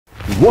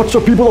What's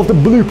up, people of the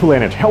blue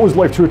planet? How is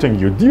life treating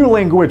you, dear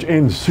language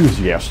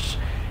enthusiasts?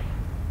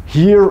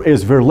 Here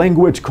is where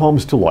language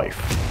comes to life,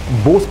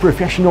 both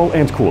professional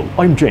and cool.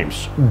 I'm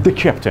James, the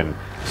captain,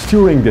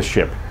 steering this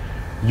ship.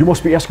 You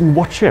must be asking,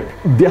 what ship?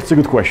 That's a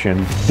good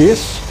question.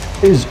 This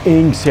is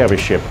EngSavvy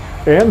ship,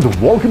 and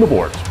welcome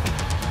aboard.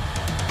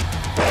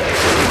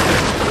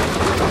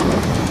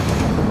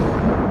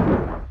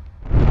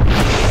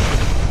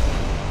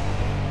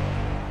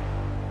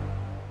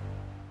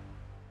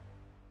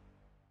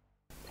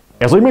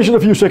 As I mentioned a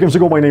few seconds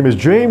ago, my name is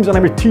James and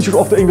I'm a teacher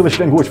of the English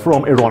language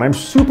from Iran. I'm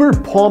super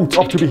pumped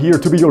up to be here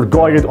to be your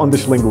guide on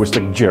this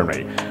linguistic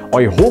journey.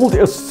 I hold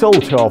a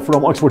CELTA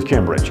from Oxford,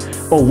 Cambridge,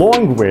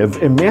 along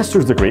with a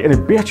master's degree and a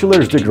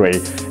bachelor's degree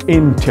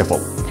in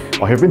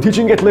TEFL. I have been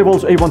teaching at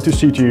levels A1 to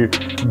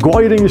C2,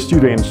 guiding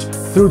students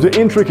through the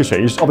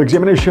intricacies of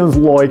examinations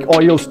like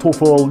IELTS,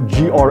 TOEFL,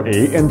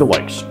 GRE, and the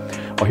likes.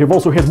 I have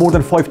also had more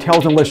than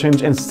 5,000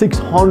 lessons and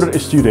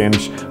 600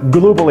 students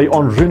globally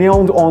on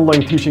renowned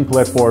online teaching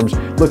platforms,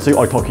 let's say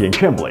Italki and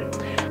Cambly.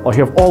 I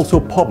have also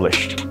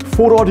published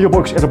 4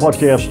 audiobooks and a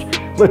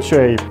podcast, let's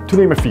say, to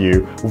name a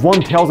few,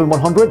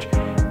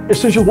 1,100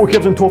 essential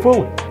vocabs in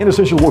TOEFL and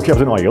essential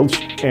vocabs in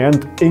IELTS,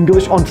 and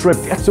English on Trip,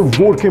 that's a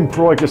work in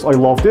progress, I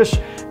love this,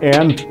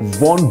 and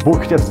one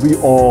book that we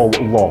all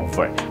love,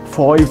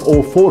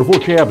 504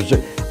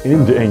 vocabs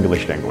in the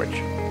English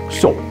language.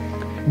 So,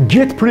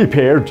 get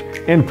prepared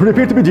and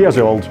prepare to be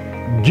dazzled.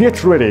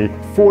 Get ready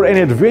for an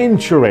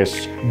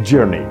adventurous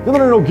journey.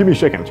 No, give me a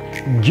second.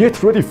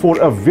 Get ready for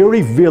a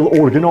very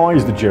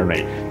well-organized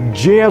journey,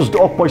 jazzed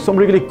up by some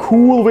really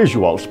cool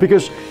visuals,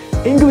 because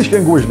English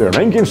language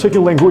learning and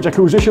second language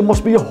acquisition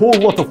must be a whole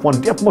lot of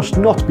fun. That must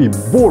not be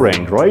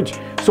boring, right?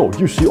 So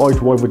you see eye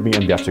to eye with me,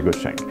 and that's a good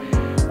thing.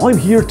 I'm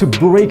here to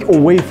break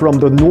away from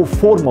the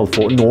formal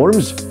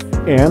norms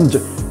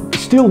and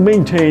still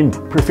maintain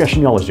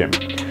professionalism.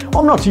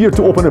 I'm not here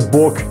to open a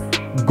book,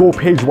 go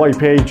page by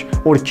page,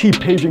 or keep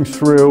paging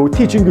through,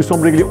 teaching you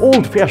some really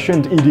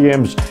old-fashioned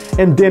idioms,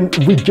 and then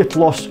we get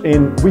lost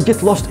in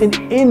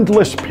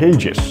endless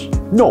pages.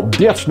 No,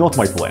 that's not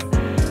my plan.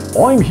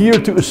 I'm here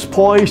to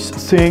spice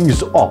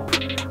things up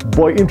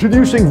by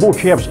introducing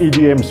vocabs,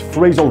 idioms,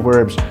 phrasal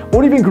verbs,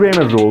 or even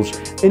grammar rules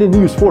in a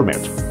news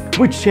format,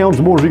 which sounds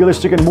more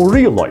realistic and more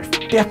real life.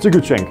 That's a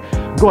good thing.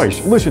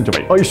 Guys, listen to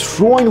me. I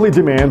strongly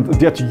demand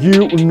that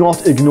you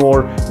not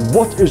ignore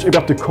what is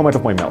about to come out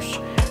of my mouth.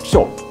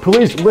 So,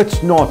 please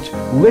let's not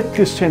let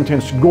this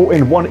sentence go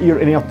in one ear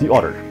and out the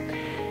other.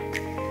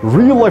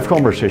 Real life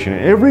conversation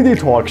and everyday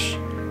talks,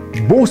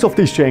 both of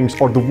these things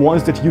are the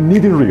ones that you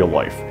need in real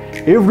life.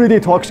 Everyday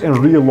talks and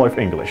real life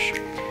English.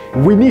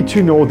 We need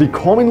to know the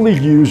commonly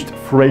used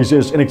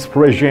phrases and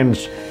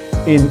expressions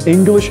in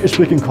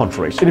English-speaking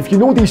countries. And if you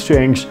know these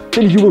things,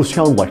 then you will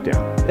sound like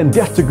them. And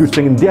that's a good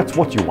thing, and that's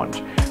what you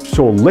want.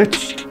 So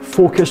let's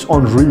focus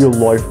on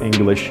real-life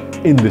English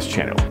in this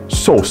channel.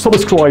 So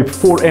subscribe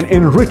for an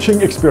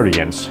enriching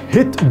experience.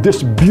 Hit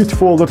this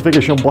beautiful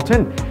notification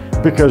button,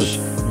 because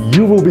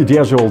you will be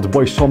dazzled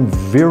by some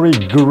very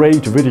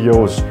great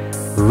videos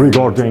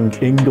regarding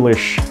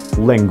English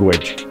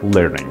language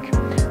learning.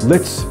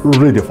 Let's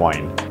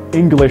redefine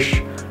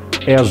English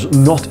as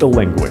not a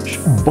language,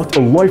 but a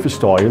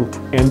lifestyle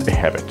and a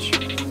habit.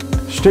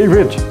 Stay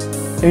with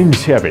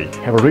EngSavvy.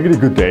 Have a really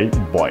good day.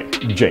 Bye.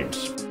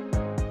 James.